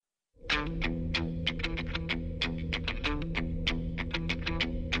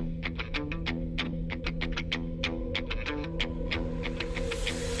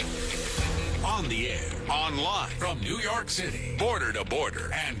Online from New York City, border to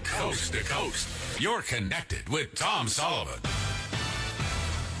border, and coast to coast. You're connected with Tom Sullivan.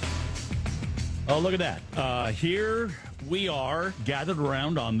 Oh, look at that. Here we are gathered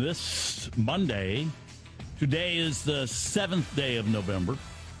around on this Monday. Today is the 7th day of November,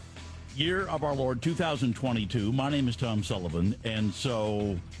 year of our Lord 2022. My name is Tom Sullivan, and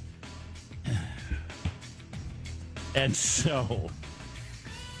so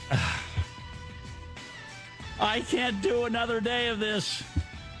I can't do another day of this.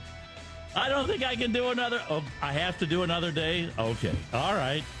 I don't think I can do another. Oh, I have to do another day? Okay. All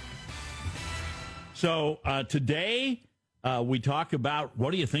right. So today we talk about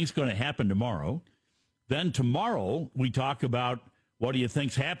what do you think is going to happen tomorrow. Then tomorrow we talk about what do you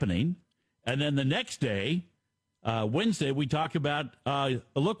think's happening. And then the next day, Wednesday, we talk about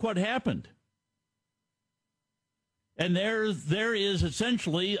look what happened. And there is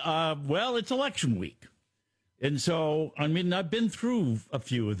essentially, it's election week. And so, I mean, I've been through a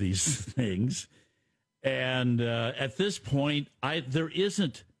few of these things. And at this point, there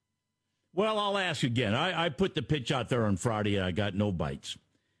isn't. Well, I'll ask again. I put the pitch out there on Friday. I got no bites.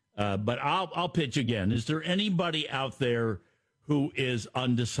 But I'll pitch again. Is there anybody out there who is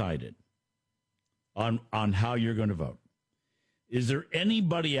undecided on how you're going to vote? Is there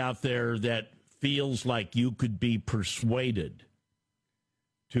anybody out there that feels like you could be persuaded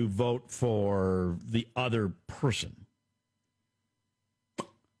to vote for the other person?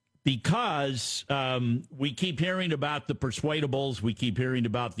 Because we keep hearing about the persuadables, we keep hearing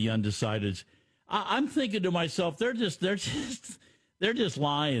about the undecideds. I'm thinking to myself, they're just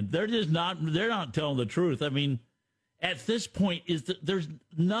lying. They're not telling the truth. I mean, at this point, there's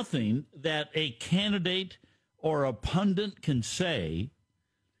nothing that a candidate or a pundit can say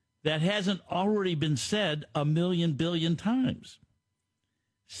that hasn't already been said a million billion times.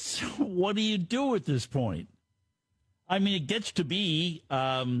 So what do you do at this point? I mean, it gets to be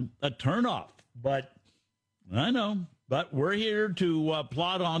a turnoff, but I know. But we're here to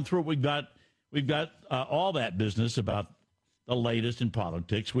plod on through. We've got all that business about the latest in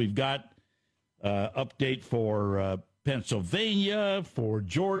politics. We've got update for Pennsylvania, for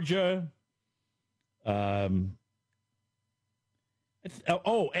Georgia. And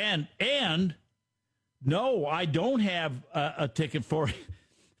no, I don't have a ticket for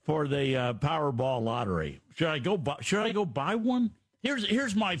the Powerball lottery. Should I go buy one?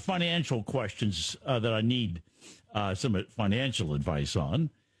 Here's my financial questions that I need some financial advice on.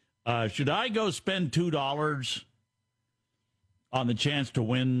 Should I go spend $2 on the chance to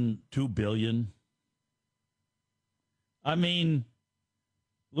win $2 billion? I mean,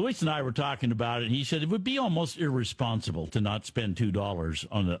 Luis and I were talking about it, and he said it would be almost irresponsible to not spend $2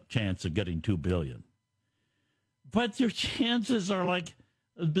 on the chance of getting $2 billion. But your chances are like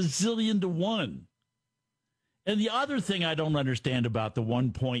a bazillion to one. And the other thing I don't understand about the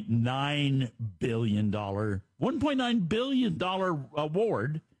 $1.9 billion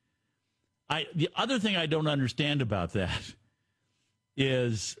award, the other thing I don't understand about that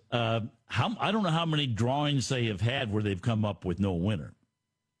is I don't know how many drawings they have had where they've come up with no winner.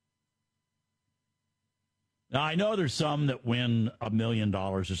 Now, I know there's some that win $1 million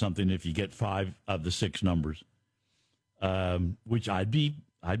or something if you get 5 of the 6 numbers, which I'd be.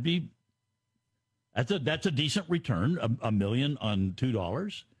 That's a decent return, $1 million on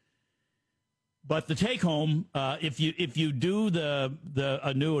 $2. But the take home, if you do the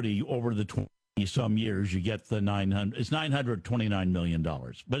annuity over the 20 some years, you get the $929 million,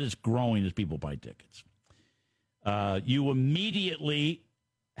 but it's growing as people buy tickets. You immediately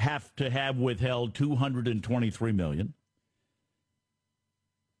have to have withheld $223 million,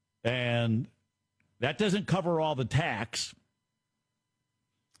 and that doesn't cover all the tax.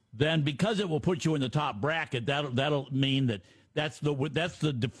 Then, because it will put you in the top bracket, that'll mean that's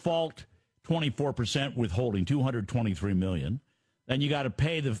the default 24% withholding, $223 million. Then you got to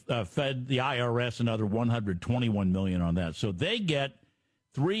pay the Fed, the IRS, another $121 million on that. So they get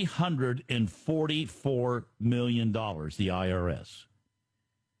 $344 million, the IRS.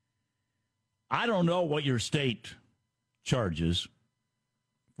 I don't know what your state charges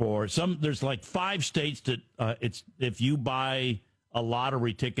for some. There's like 5 states that it's if you buy a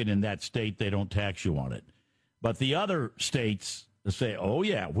lottery ticket in that state, they don't tax you on it. But the other states say, oh,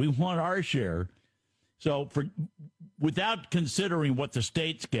 yeah, we want our share. So without considering what the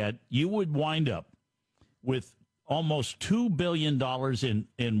states get, you would wind up with almost $2 billion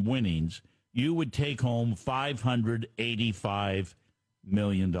in winnings. You would take home $585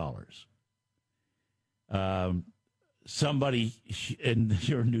 million. Somebody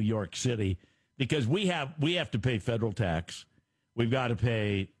here in New York City, because we have to pay federal tax. We've got to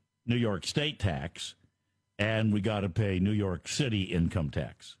pay New York state tax. and we got to pay New York City income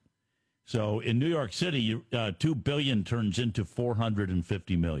tax. So in New York City, $2 billion turns into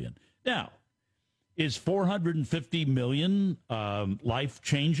 $450 million. Now, is $450 million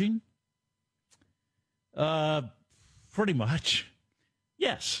life-changing? Pretty much.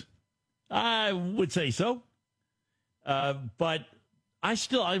 Yes, I would say so. But I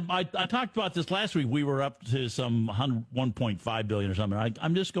talked about this last week. We were up to some $1.5 billion or something.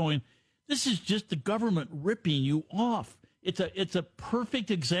 I'm just going, this is just the government ripping you off. It's a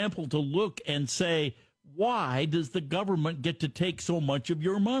perfect example to look and say, why does the government get to take so much of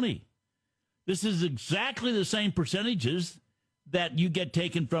your money? This is exactly the same percentages that you get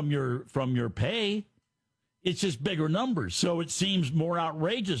taken from your pay. It's just bigger numbers, so it seems more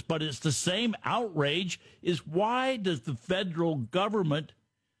outrageous, but it's the same outrage is why does the federal government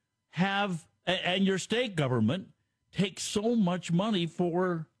have, and your state government, take so much money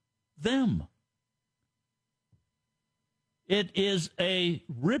for them? It is a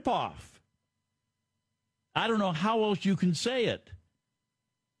ripoff. I don't know how else you can say it.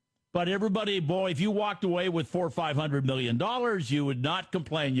 But everybody, boy, if you walked away with $400 or $500 million, you would not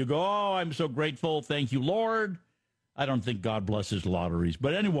complain. You go, oh, I'm so grateful. Thank you, Lord. I don't think God blesses lotteries.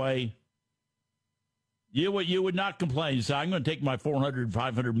 But anyway, you would not complain. You say, I'm going to take my $400,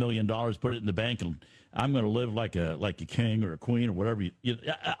 $500 million, put it in the bank, and I'm going to live like a king or a queen or whatever.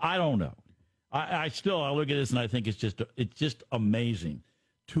 I don't know. I look at this and I think it's just amazing.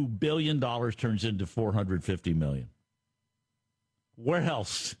 $2 billion turns into $450 million. Where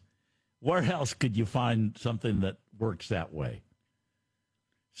else could you find something that works that way?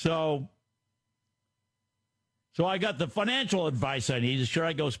 So I got the financial advice I need. Should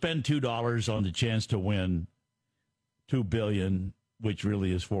I go spend $2 on the chance to win $2 billion, which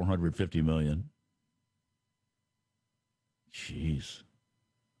really is $450 million? Jeez.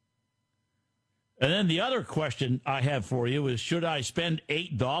 And then the other question I have for you is, should I spend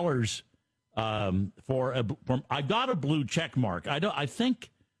 $8 I got a blue check mark. I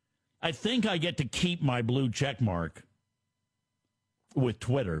think I get to keep my blue check mark with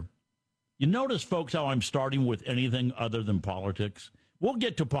Twitter. You notice, folks, how I'm starting with anything other than politics? We'll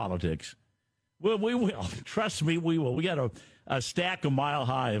get to politics. We will. Trust me, we will. We got a stack a mile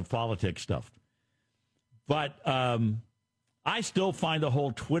high of politics stuff. But I still find the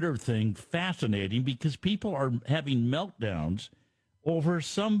whole Twitter thing fascinating because people are having meltdowns over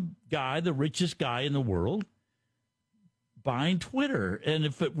some guy, the richest guy in the world, buying Twitter. And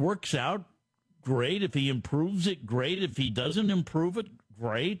if it works out, great. If he improves it, great. If he doesn't improve it,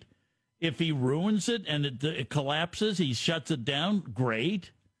 great. If he ruins it and it collapses, he shuts it down,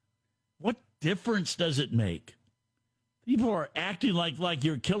 great. What difference does it make? People are acting like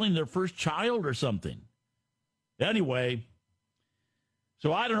you're killing their first child or something. Anyway,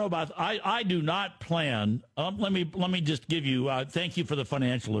 so I don't know about, I do not plan, let me just give you, thank you for the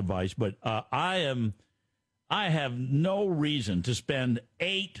financial advice, but I have no reason to spend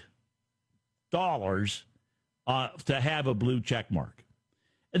 $8 to have a blue check mark.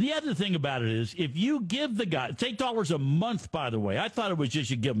 And the other thing about it is, if you give the guy, it's $8 a month, by the way. I thought it was just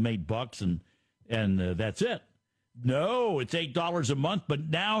you give him $8 and that's it. No, it's $8 a month, but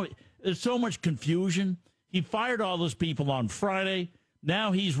now there's so much confusion. He fired all those people on Friday.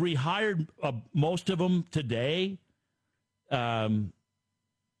 Now he's rehired most of them today. It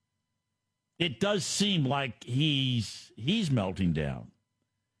does seem like he's melting down.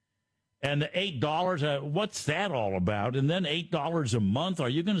 And the $8, what's that all about? And then $8 a month, are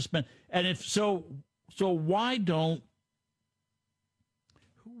you going to spend? And if so why don't,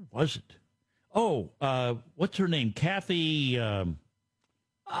 who was it? Oh, what's her name? Kathy, her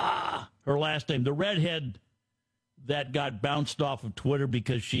last name, the redhead that got bounced off of Twitter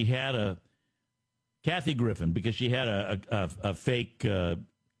because she had Kathy Griffin, because she had a fake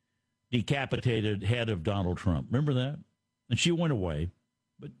decapitated head of Donald Trump. Remember that? And she went away.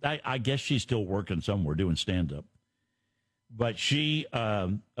 But I guess she's still working somewhere doing stand-up. But she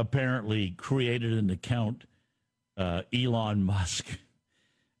apparently created an account, Elon Musk.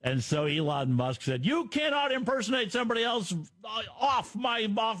 And so Elon Musk said, you cannot impersonate somebody else off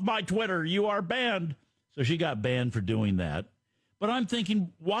my Twitter. You are banned. So she got banned for doing that. But I'm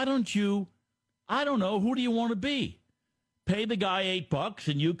thinking, why don't you, I don't know, who do you want to be? Pay the guy $8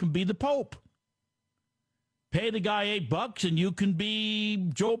 and you can be the Pope. Pay the guy $8 and you can be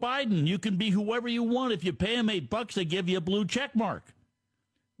Joe Biden. You can be whoever you want. If you pay him $8, they give you a blue check mark,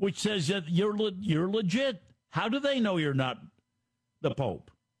 which says that you're legit. How do they know you're not the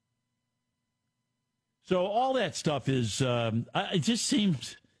Pope? So all that stuff is, it just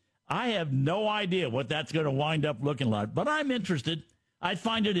seems, I have no idea what that's going to wind up looking like. But I'm interested. I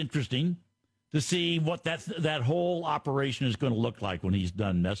find it interesting to see what that whole operation is going to look like when he's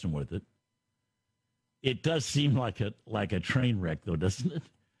done messing with it. It does seem like a train wreck, though, doesn't it?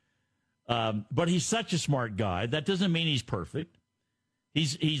 But he's such a smart guy. That doesn't mean he's perfect.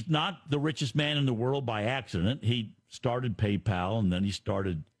 He's not the richest man in the world by accident. He started PayPal, and then he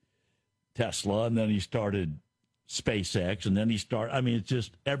started Tesla, and then he started SpaceX, and then it's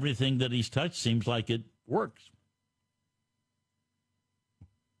just everything that he's touched seems like it works.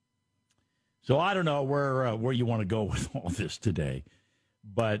 So I don't know where you want to go with all this today,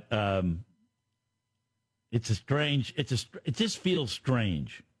 but it just feels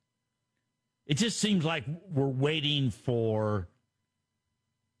strange. It just seems like we're waiting for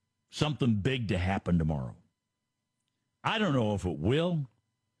something big to happen tomorrow. I don't know if it will.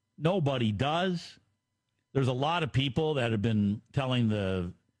 Nobody does. There's a lot of people that have been telling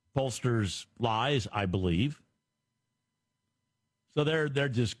the pollsters lies, I believe. So they're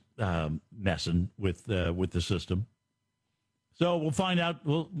just messing with the system. So we'll find out.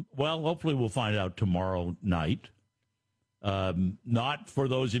 Hopefully we'll find out tomorrow night. Not for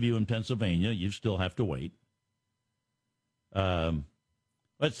those of you in Pennsylvania. You still have to wait.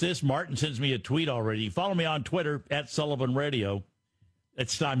 What's this? Martin sends me a tweet already. Follow me on Twitter at Sullivan Radio.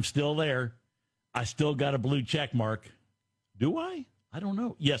 I'm still there. I still got a blue check mark. Do I? I don't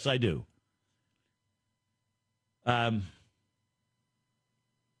know. Yes, I do.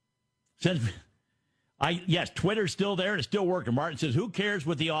 Yes, Twitter's still there and it's still working. Martin says, who cares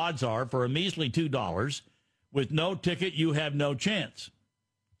what the odds are for a measly $2? With no ticket, you have no chance.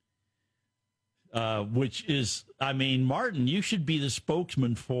 Which is, Martin, you should be the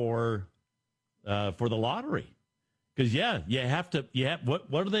spokesman for the lottery. Because,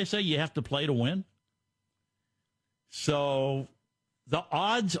 what do they say? You have to play to win? So the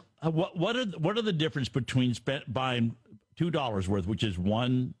odds, what are the difference between buying $2 worth, which is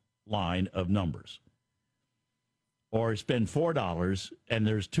one line of numbers, or spend $4 and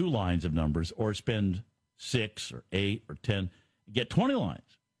there's two lines of numbers, or spend 6 or 8 or 10, get 20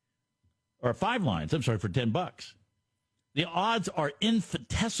 lines, or 5 lines, for $10. The odds are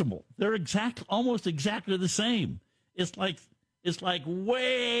infinitesimal. They're almost exactly the same. It's like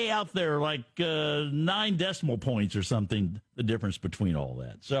way out there, like 9 decimal points or something, the difference between all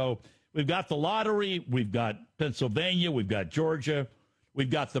that. So we've got the lottery, we've got Pennsylvania, we've got Georgia, we've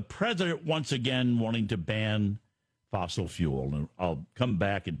got the president once again wanting to ban fossil fuel. And I'll come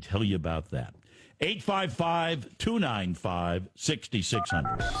back and tell you about that.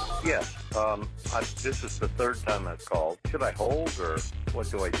 855-295-6600. Yes. This is the third time I've called. Should I hold or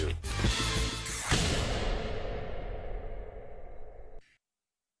what do I do?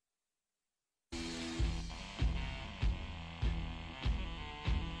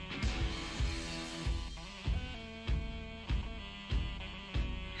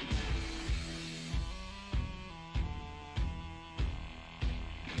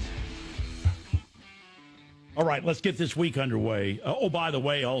 All right, let's get this week underway. By the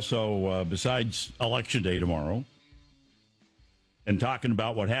way, also, besides Election Day tomorrow, and talking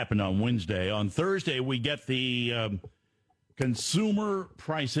about what happened on Wednesday, on Thursday we get the Consumer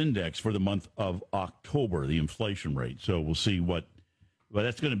Price Index for the month of October, the inflation rate. So we'll see what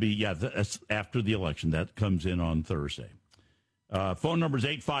that's going to be. That's after the election. That comes in on Thursday. Phone number is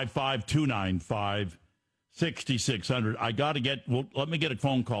 855-295-6600. I got to let me get a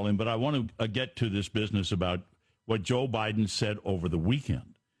phone call in, but I want to get to this business about what Joe Biden said over the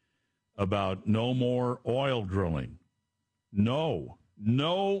weekend about no more oil drilling. No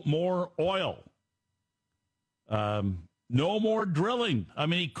more oil. No more drilling.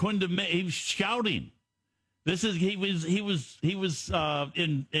 He couldn't have. He was shouting. He was in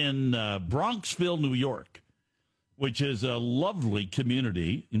Bronxville, New York, which is a lovely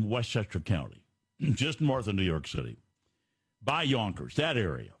community in Westchester County, just north of New York City, by Yonkers, that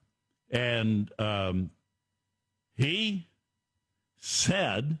area. And he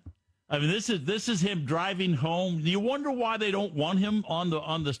said, this is him driving home. You wonder why they don't want him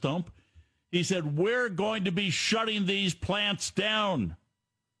on the stump? He said, we're going to be shutting these plants down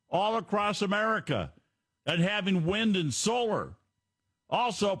all across America and having wind and solar.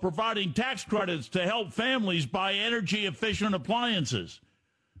 Also providing tax credits to help families buy energy-efficient appliances.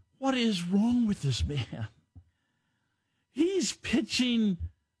 What is wrong with this man? He's pitching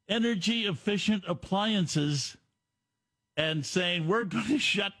energy-efficient appliances and saying, we're going to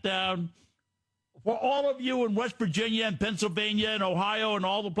shut down for all of you in West Virginia and Pennsylvania and Ohio and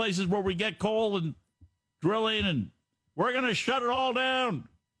all the places where we get coal and drilling, and we're going to shut it all down.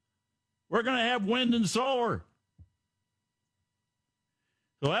 We're going to have wind and solar.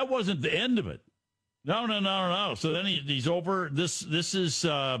 So that wasn't the end of it. No. So then he's over. This is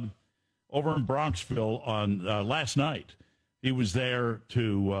over in Bronxville on last night. He was there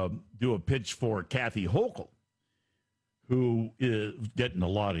to do a pitch for Kathy Hochul, who is getting a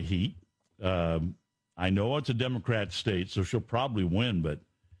lot of heat. I know it's a Democrat state, so she'll probably win, but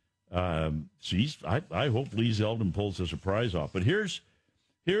I hope Lee Zeldin pulls a surprise off. But here's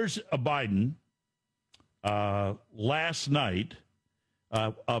a Biden last night,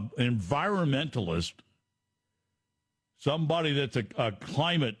 an environmentalist, somebody that's a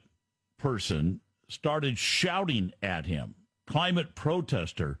climate person, started shouting at him. Climate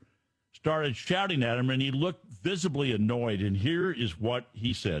protester started shouting at him, and he looked visibly annoyed. And here is what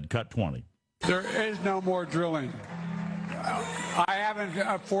he said. Cut 20. There is no more drilling. I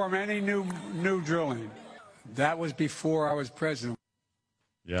haven't formed any new drilling. That was before I was president.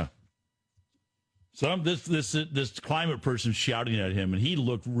 Yeah. This climate person shouting at him, and he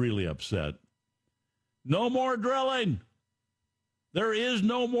looked really upset. No more drilling. There is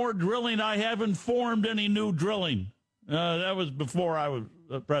no more drilling. I haven't formed any new drilling. That was before I was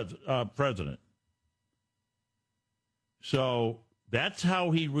president. So that's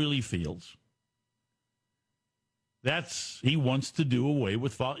how he really feels. He wants to do away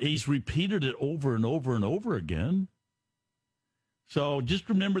with. He's repeated it over and over and over again. So just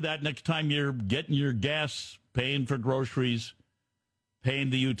remember that next time you're getting your gas, paying for groceries, paying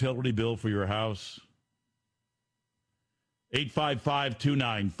the utility bill for your house.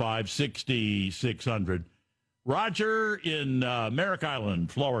 855-295-6600. Roger in Merrick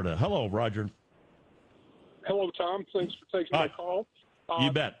Island, Florida. Hello, Roger. Hello, Tom. Thanks for taking my call.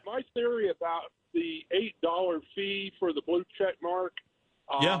 You bet. My theory about the $8 fee for the blue check mark,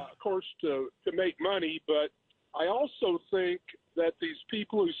 of course, to make money, but I also think that these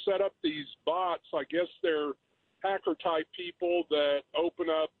people who set up these bots, I guess they're hacker-type people that open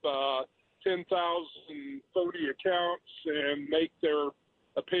up 10,000 phony accounts and make their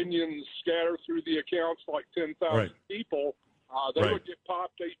opinions scatter through the accounts like 10,000 people. They would get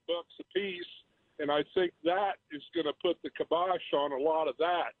popped $8 a piece, and I think that is going to put the kibosh on a lot of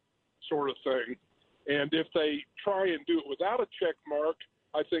that sort of thing. And if they try and do it without a check mark,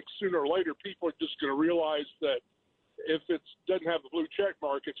 I think sooner or later people are just going to realize that if it doesn't have the blue check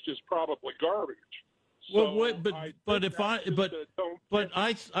mark, it's just probably garbage. Well,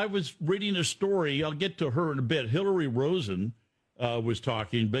 I was reading a story. I'll get to her in a bit. Hillary Rosen was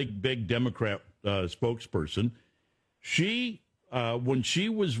talking, big Democrat spokesperson. She, when she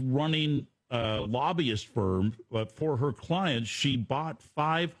was running a lobbyist firm for her clients, she bought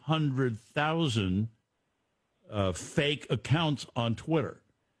 500,000 fake accounts on Twitter.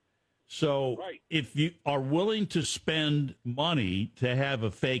 So if you are willing to spend money to have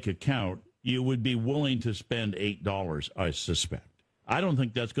a fake account, you would be willing to spend $8, I suspect. I don't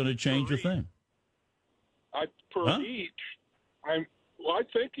think that's going to change a thing. Each, I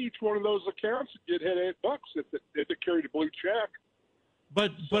think each one of those accounts would get $8 if it carried a blue check.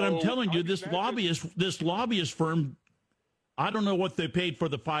 But I'm telling you, this lobbyist firm, I don't know what they paid for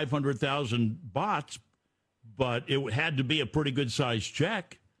the 500,000 bots, but it had to be a pretty good sized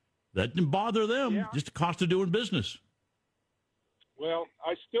check. That didn't bother them. Just the cost of doing business. Well,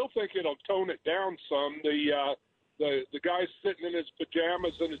 I still think it'll tone it down some. The guy sitting in his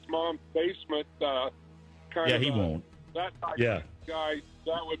pajamas in his mom's basement, he won't. That type of guy,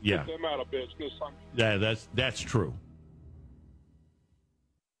 that would put them out of business. Yeah, that's true.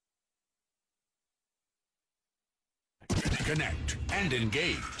 Connect and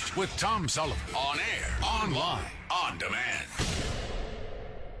engage with Tom Sullivan on air, online, on demand.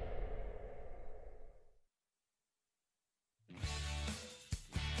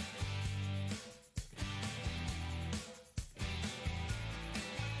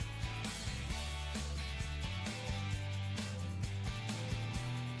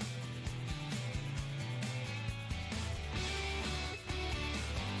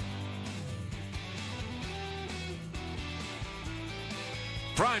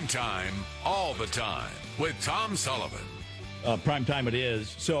 Prime time, all the time, with Tom Sullivan. Prime time it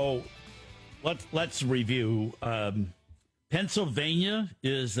is. So let's review. Pennsylvania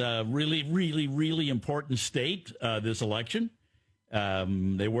is a really, really, really important state this election.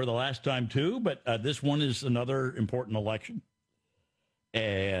 They were the last time too, but this one is another important election.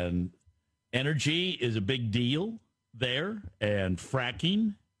 And energy is a big deal there, and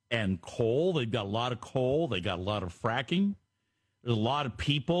fracking and coal. They've got a lot of coal. They got a lot of fracking. There's a lot of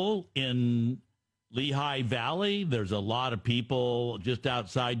people in Lehigh Valley. There's a lot of people just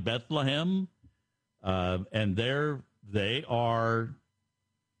outside Bethlehem. And they are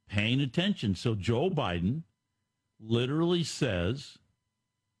paying attention. So Joe Biden literally says,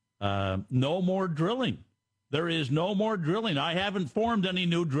 no more drilling. There is no more drilling. I haven't formed any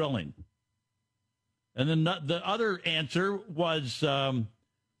new drilling. And then the other answer was,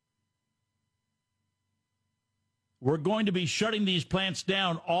 we're going to be shutting these plants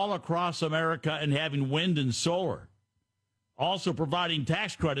down all across America and having wind and solar. Also providing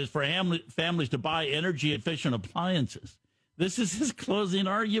tax credits for families to buy energy-efficient appliances. This is his closing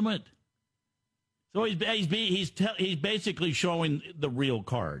argument. So he's basically showing the real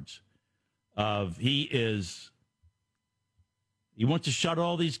cards of he wants to shut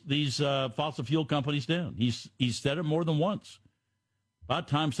all these fossil fuel companies down. He's said it more than once. About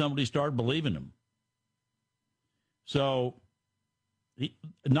time somebody started believing him. So,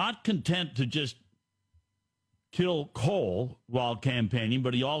 not content to just kill coal while campaigning,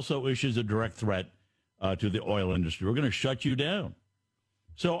 but he also issues a direct threat to the oil industry. We're going to shut you down.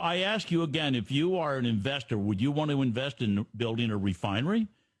 So I ask you again, if you are an investor, would you want to invest in building a refinery,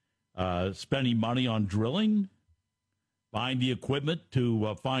 spending money on drilling, buying the equipment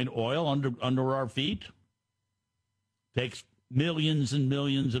to find oil under our feet? Takes millions and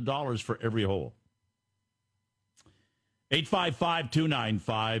millions of dollars for every hole.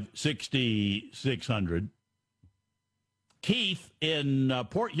 855-295-6600. Keith in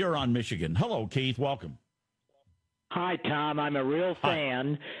Port Huron, Michigan. Hello, Keith. Welcome. Hi, Tom. I'm a real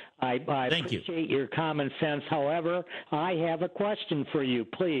fan. I appreciate your common sense. However, I have a question for you,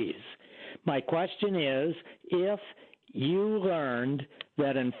 please. My question is, if you learned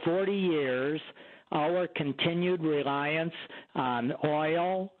that in 40 years our continued reliance on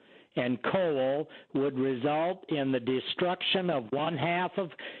oil and coal would result in the destruction of one half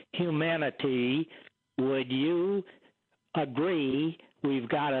of humanity, would you agree we've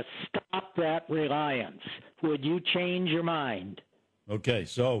got to stop that reliance? Would you change your mind? Okay,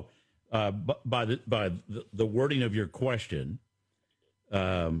 so by the wording of your question,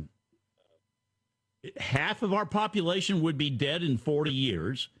 half of our population would be dead in 40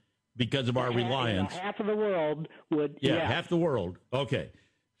 years because of our reliance. Half of the world would. Yeah, half the world. Okay.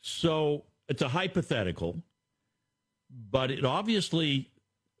 So it's a hypothetical, but it obviously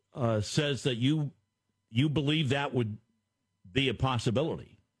says that you believe that would be a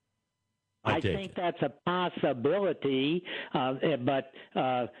possibility. I think that's a possibility, but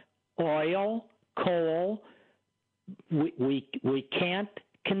oil, coal, we can't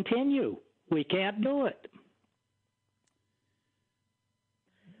continue. We can't do it.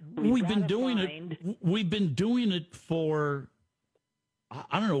 We've been doing it for,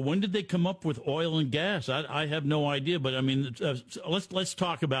 I don't know, when did they come up with oil and gas? I have no idea, but I mean, let's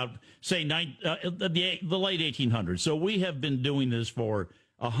talk about, say, the late 1800s. So we have been doing this for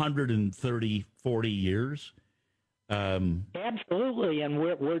 130, 40 years. Absolutely, and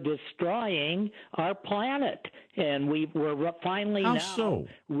we're destroying our planet, and we're finally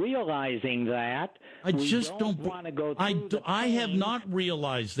realizing that. I just don't want to go through I have not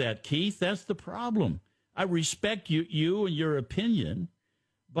realized that, Keith. That's the problem. I respect you and your opinion,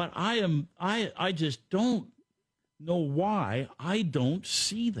 but I just don't know why I don't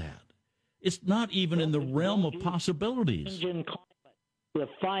see that. It's not even in the realm of possibilities. The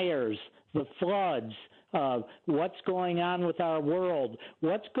fires, the floods, what's going on with our world,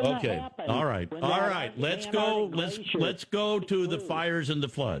 what's going to happen. All right. Let's go to the fires and the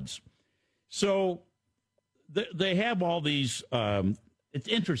floods. So they have all these. It's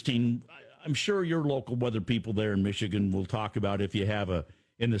interesting. I'm sure your local weather people there in Michigan will talk about if you have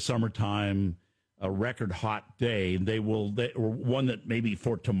in the summertime a record hot day. Or one that maybe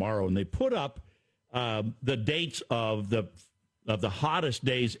for tomorrow, and they put up the dates of the hottest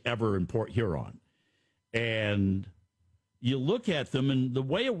days ever in Port Huron. And you look at them, and the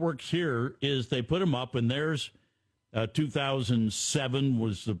way it works here is they put them up, and there's 2007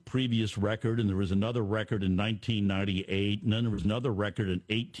 was the previous record, and there was another record in 1998, and then there was another record in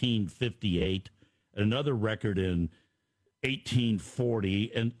 1858, and another record in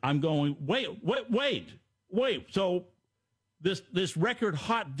 1840. And I'm going, wait. So this record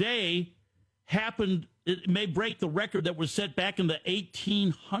hot day happened. It may break the record that was set back in the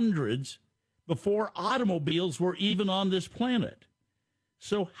 1800s before automobiles were even on this planet.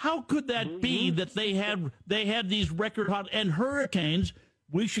 So how could that be that they had these record hot and hurricanes?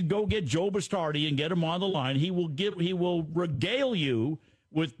 We should go get Joe Bastardi and get him on the line. He will regale you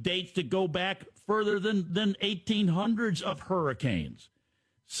with dates that go back further than 1800s of hurricanes.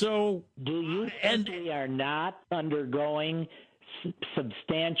 So do you think we are not undergoing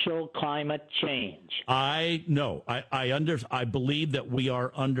substantial climate change? I believe that we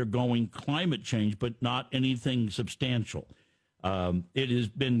are undergoing climate change, but not anything substantial. It has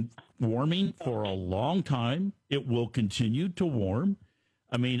been warming for a long time. It will continue to warm.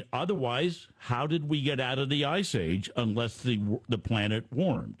 I mean, otherwise, how did we get out of the ice age unless the planet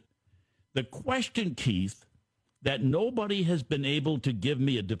warmed? The question, Keith, that nobody has been able to give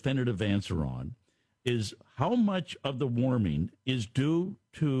me a definitive answer on is how much of the warming is due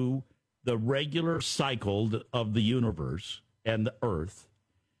to the regular cycle of the universe and the Earth,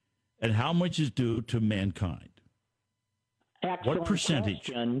 and how much is due to mankind. Excellent what percentage?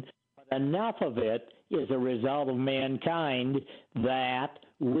 Question, but enough of it is a result of mankind that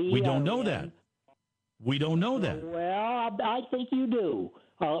we don't know that. We don't know that. Well, I think you do.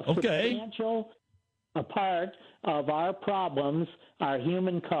 Okay. Substantial part of our problems are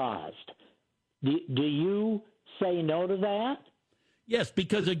human caused. Do you say no to that? Yes,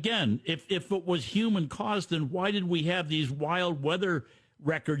 because again, if it was human caused, then why did we have these wild weather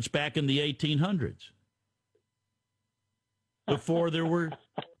records back in the 1800s? Before there were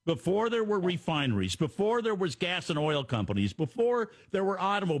refineries, before there was gas and oil companies, before there were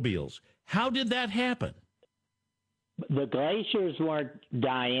automobiles. How did that happen? The glaciers weren't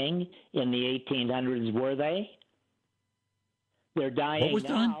dying in the 1800s, were they? They're dying what was now.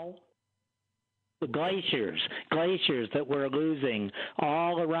 Done? The glaciers that we're losing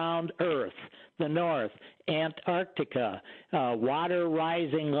all around Earth, the North, Antarctica, water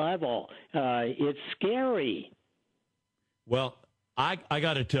rising level. It's scary. Well, I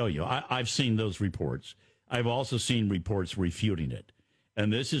got to tell you, I've seen those reports. I've also seen reports refuting it.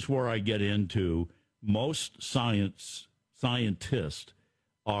 And this is where I get into most scientists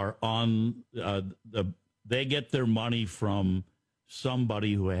are on they get their money from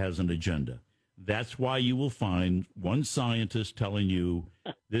somebody who has an agenda. That's why you will find one scientist telling you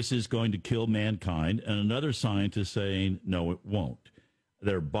this is going to kill mankind and another scientist saying, no, it won't.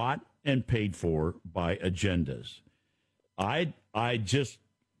 They're bought and paid for by agendas. I'm just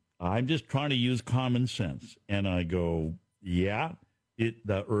trying to use common sense. And I go, yeah,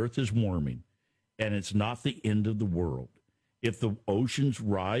 the earth is warming and it's not the end of the world. If the oceans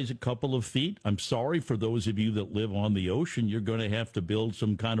rise a couple of feet, I'm sorry for those of you that live on the ocean, you're going to have to build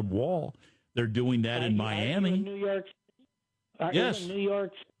some kind of wall. They're doing that in Miami. In New York? Yes. In New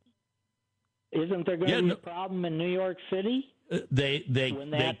York? Isn't there going to be a problem in New York City? They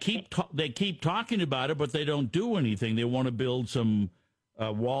keep talking about it, but they don't do anything. They want to build some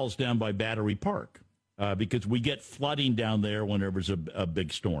walls down by Battery Park because we get flooding down there whenever there's a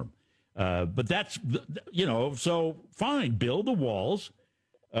big storm. But that's, so fine, build the walls.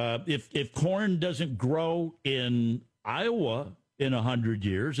 If corn doesn't grow in Iowa in 100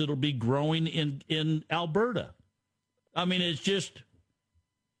 years, it'll be growing in Alberta. I mean, it's just,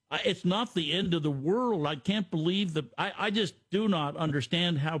 it's not the end of the world. I can't believe that. I just do not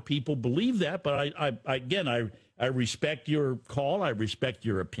understand how people believe that. But I respect your call. I respect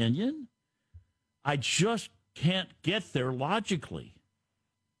your opinion. I just can't get there logically.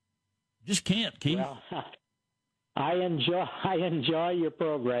 Just can't, Keith. Well, I enjoy your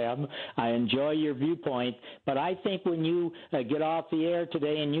program. I enjoy your viewpoint. But I think when you get off the air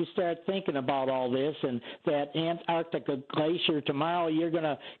today and you start thinking about all this and that Antarctica glacier tomorrow, you're going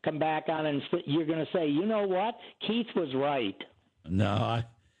to come back on and you're going to say, you know what? Keith was right. No,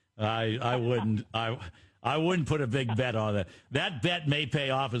 I wouldn't. I wouldn't put a big bet on that. That bet may pay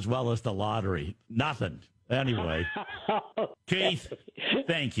off as well as the lottery. Nothing. Anyway, Keith,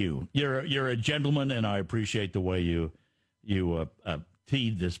 thank you. You're a gentleman, and I appreciate the way you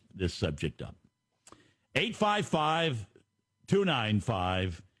teed this subject up.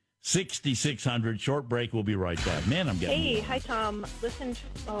 855-295-6600. Short break. We'll be right back. Man, I'm getting. Hey, hi Tom. Listened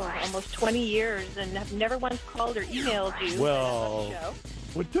almost 20 years and have never once called or emailed you. Well,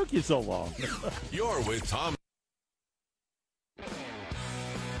 what took you so long? You're with Tom.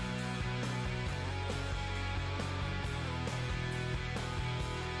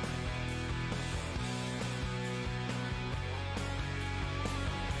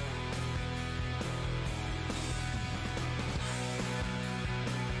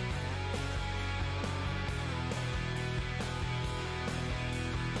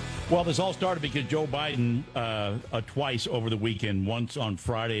 Well, this all started because Joe Biden twice over the weekend, once on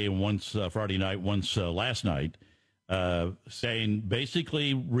Friday and once Friday night, once last night, saying,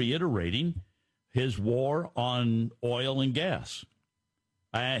 basically reiterating his war on oil and gas.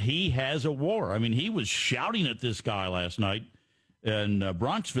 He has a war. I mean, he was shouting at this guy last night in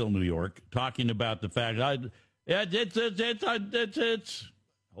Bronxville, New York, talking about the fact it's.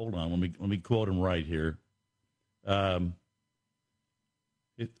 Hold on, let me quote him right here.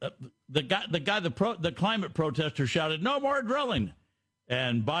 The climate protester shouted, "No more drilling,"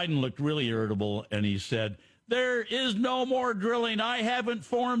 and Biden looked really irritable, and he said, "There is no more drilling. I haven't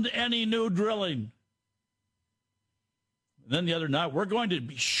formed any new drilling." And then the other night, we're going to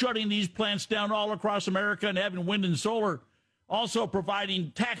be shutting these plants down all across America and having wind and solar. Also providing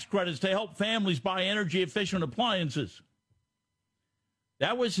tax credits to help families buy energy-efficient appliances.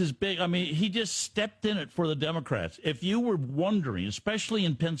 That was his big, he just stepped in it for the Democrats. If you were wondering, especially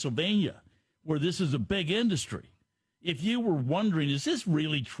in Pennsylvania, where this is a big industry, if you were wondering, is this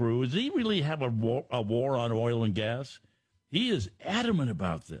really true? Does he really have a war on oil and gas? He is adamant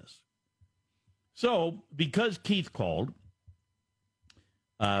about this. So, because Keith called,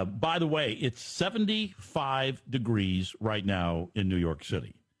 by the way, it's 75 degrees right now in New York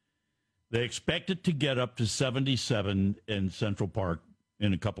City. They expect it to get up to 77 in Central Park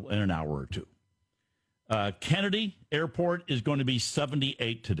in an hour or two. Kennedy Airport is going to be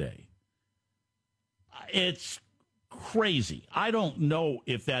 78 today. It's crazy. I don't know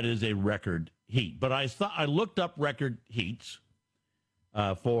if that is a record heat, but I looked up record heats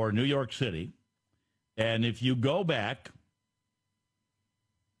for New York City, and if you go back,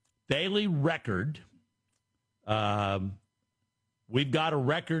 daily record, we've got a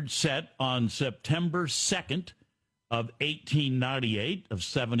record set on September 2nd of 1898 of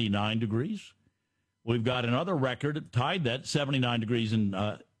 79 degrees. We've got another record tied that 79 degrees in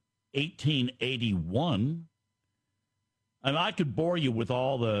 1881. I could bore you with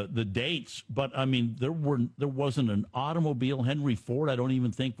all the dates, but there wasn't an automobile. Henry Ford, I don't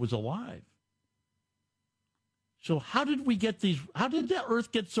even think, was alive. So how did we get these? How did the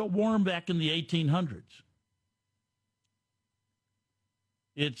Earth get so warm back in the 1800s?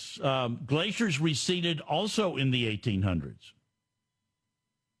 Its glaciers receded also in the 1800s.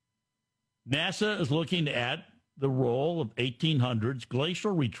 NASA is looking at the role of 1800s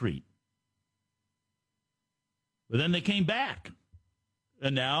glacial retreat. But then they came back.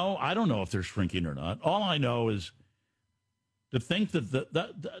 And now I don't know if they're shrinking or not. All I know is to think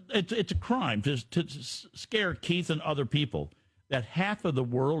that it's a crime to scare Keith and other people that half of the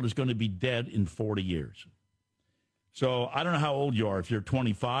world is going to be dead in 40 years. So I don't know how old you are. If you're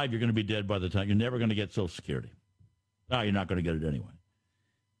 25, you're going to be dead by the time. You're never going to get Social Security. No, you're not going to get it anyway.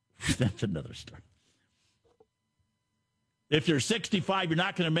 That's another story. If you're 65, you're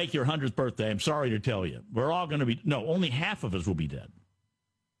not going to make your 100th birthday. I'm sorry to tell you. We're all going to be, no, only half of us will be dead.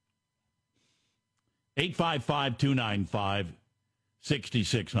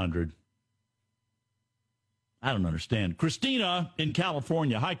 855-295-6600. I don't understand. Christina in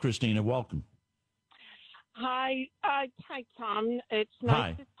California. Hi, Christina. Welcome. Hi, Tom. It's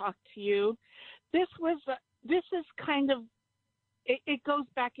nice to talk to you. This is kind of, it goes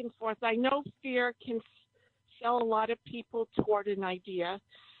back and forth. I know fear can sell a lot of people toward an idea,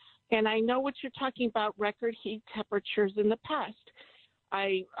 and I know what you're talking about, record heat temperatures in the past.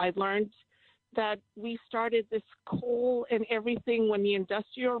 I learned that we started this coal and everything when the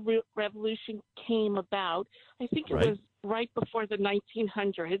Industrial Revolution came about. I think it was right before the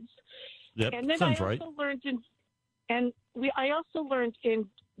 1900s. Yep, and then sounds I also learned I also learned in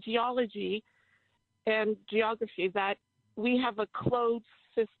geology and geography that we have a closed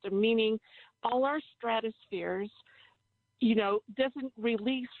system, meaning all our stratospheres, doesn't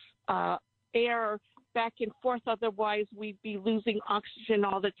release air back and forth. Otherwise, we'd be losing oxygen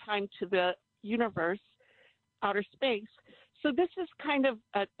all the time to the universe, outer space. So this is kind of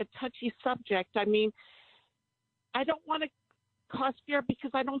a touchy subject. I don't want to cause fear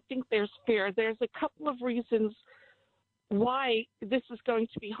because I don't think there's fear. There's a couple of reasons why this is going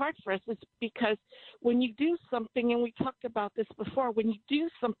to be hard for us. Is because when you do something, and we talked about this before, when you do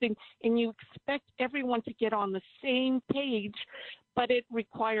something and you expect everyone to get on the same page, but it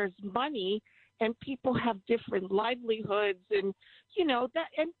requires money and people have different livelihoods and, that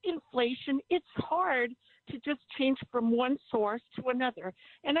and inflation, it's hard to just change from one source to another.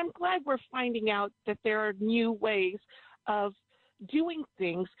 And I'm glad we're finding out that there are new ways of doing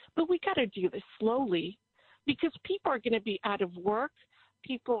things, but we got to do this slowly because people are going to be out of work.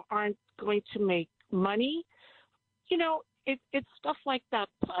 People aren't going to make money. It's stuff like that.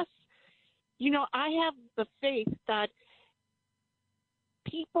 Plus, I have the faith that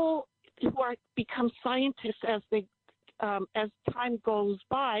people who become scientists as time goes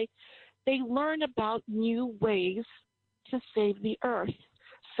by, they learn about new ways to save the earth.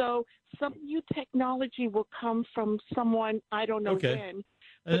 So some new technology will come from someone, I don't know when.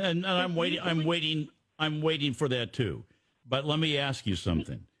 And I'm waiting for that too. But let me ask you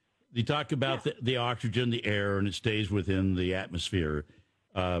something. You talk about the oxygen, the air, and it stays within the atmosphere.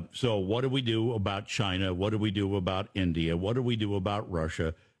 So what do we do about China? What do we do about India? What do we do about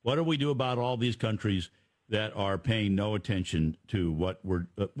Russia? What do we do about all these countries that are paying no attention to what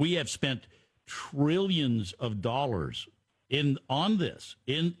we have spent trillions of dollars on this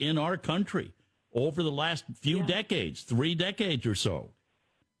in our country over the last few decades, 3 decades or so.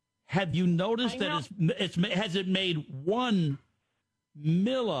 Have you noticed that has it made one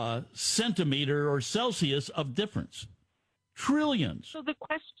millicentimeter or Celsius of difference. Trillions. So the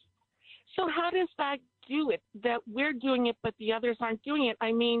question, so how does that do it, that we're doing it, but the others aren't doing it?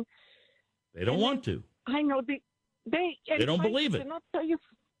 I mean, they don't want to. I know they don't believe it. And I'll tell you,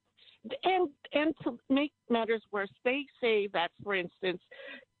 and to make matters worse, they say that, for instance,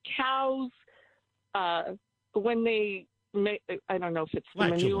 cows, when they make, I don't know if it's the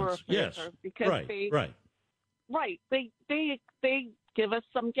manure, yes, because they give us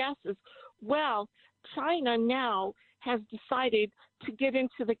some gases. Well, China now has decided to get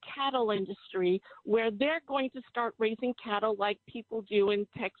into the cattle industry, where they're going to start raising cattle like people do in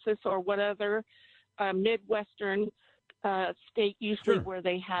Texas or whatever Midwestern state, usually where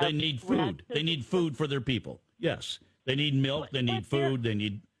they have. They need food. They need food for their people. Yes. They need milk. They need food. They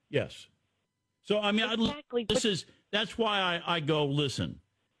need, yes. So, I mean, exactly. That's why I go, listen,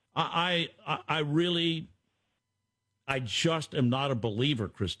 I just am not a believer,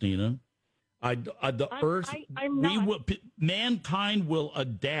 Christina. Mankind will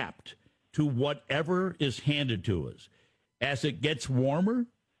adapt to whatever is handed to us. As it gets warmer,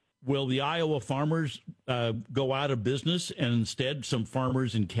 will the Iowa farmers go out of business, and instead some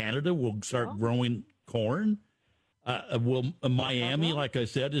farmers in Canada will start growing corn? Will Miami, like I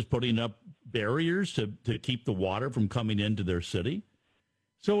said, is putting up barriers to keep the water from coming into their city?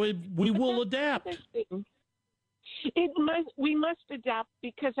 So we will adapt. We must adapt,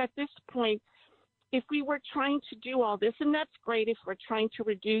 because at this point, if we were trying to do all this, and that's great if we're trying to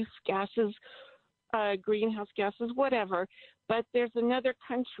reduce gases, greenhouse gases, whatever, but there's another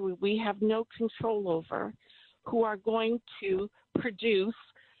country we have no control over who are going to produce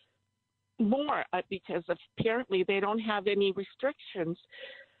more because apparently they don't have any restrictions.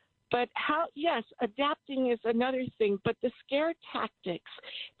 But adapting is another thing, but the scare tactics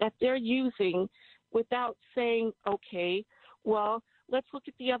that they're using without saying, okay, well, let's look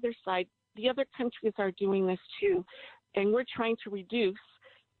at the other side. The other countries are doing this too, and we're trying to reduce,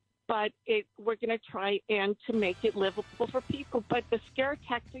 but we're going to try and to make it livable for people. But the scare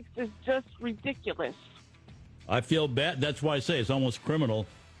tactics is just ridiculous. I feel bad. That's why I say it's almost criminal.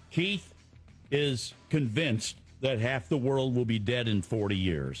 Keith is convinced that half the world will be dead in 40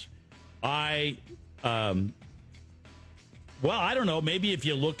 years. I don't know. Maybe if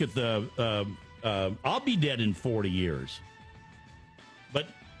you look at I'll be dead in 40 years. But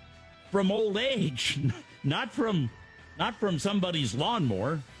from old age, not from somebody's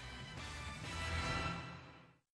lawnmower.